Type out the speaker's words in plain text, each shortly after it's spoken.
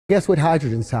Guess what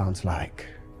hydrogen sounds like?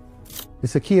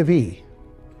 It's a key of E,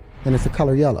 and it's the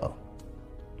color yellow.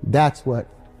 That's what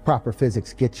proper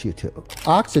physics gets you to.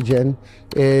 Oxygen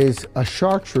is a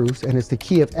chartreuse, and it's the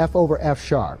key of F over F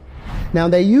sharp. Now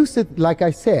they used to, like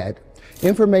I said,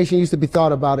 information used to be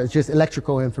thought about as just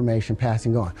electrical information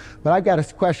passing on. But I've got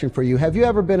a question for you. Have you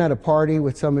ever been at a party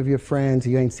with some of your friends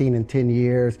you ain't seen in 10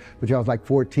 years, but y'all was like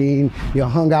 14, you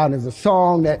hung out and there's a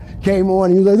song that came on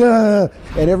and you was like,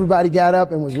 and everybody got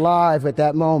up and was live at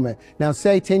that moment. Now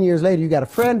say 10 years later you got a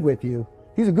friend with you,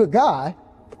 he's a good guy,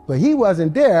 but he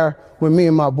wasn't there when me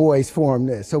and my boys formed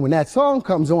this. So when that song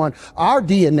comes on, our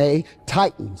DNA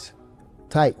tightens.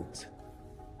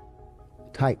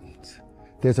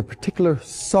 There's a particular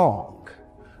song,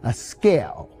 a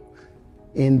scale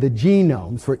in the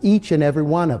genomes for each and every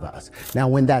one of us. Now,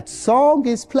 when that song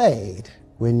is played,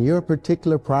 when your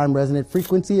particular prime resonant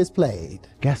frequency is played,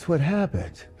 guess what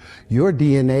happens? Your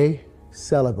DNA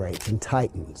celebrates and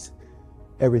tightens.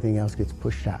 Everything else gets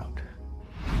pushed out.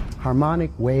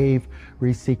 Harmonic wave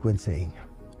resequencing.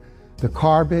 The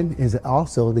carbon is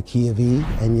also the key of E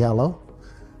and yellow.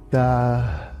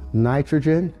 The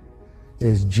nitrogen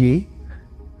is G.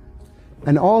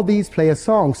 And all these play a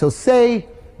song. So say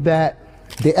that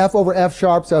the F over F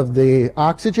sharps of the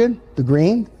oxygen, the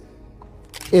green,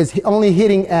 is only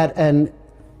hitting at an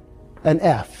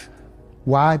F.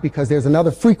 Why? Because there's another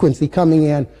frequency coming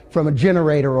in from a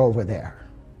generator over there.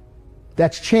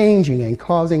 That's changing and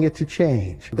causing it to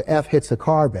change. The F hits the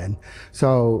carbon,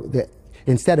 so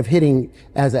instead of hitting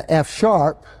as an F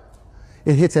sharp,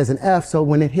 it hits as an F, so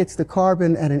when it hits the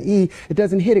carbon at an E, it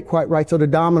doesn't hit it quite right, so the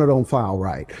domino don't file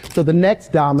right. So the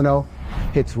next domino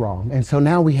hits wrong. And so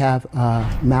now we have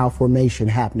malformation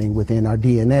happening within our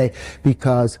DNA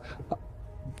because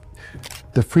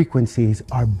the frequencies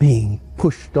are being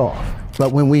pushed off.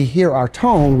 But when we hear our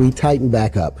tone, we tighten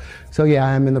back up. So yeah,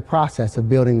 I'm in the process of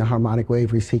building the harmonic wave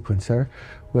resequencer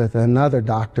with another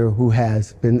doctor who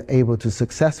has been able to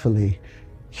successfully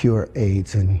cure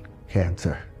AIDS and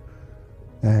cancer.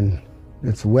 And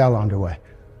it's well underway.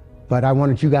 But I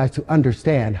wanted you guys to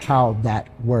understand how that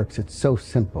works. It's so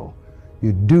simple.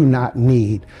 You do not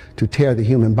need to tear the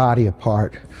human body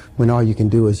apart when all you can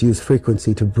do is use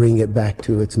frequency to bring it back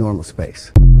to its normal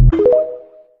space.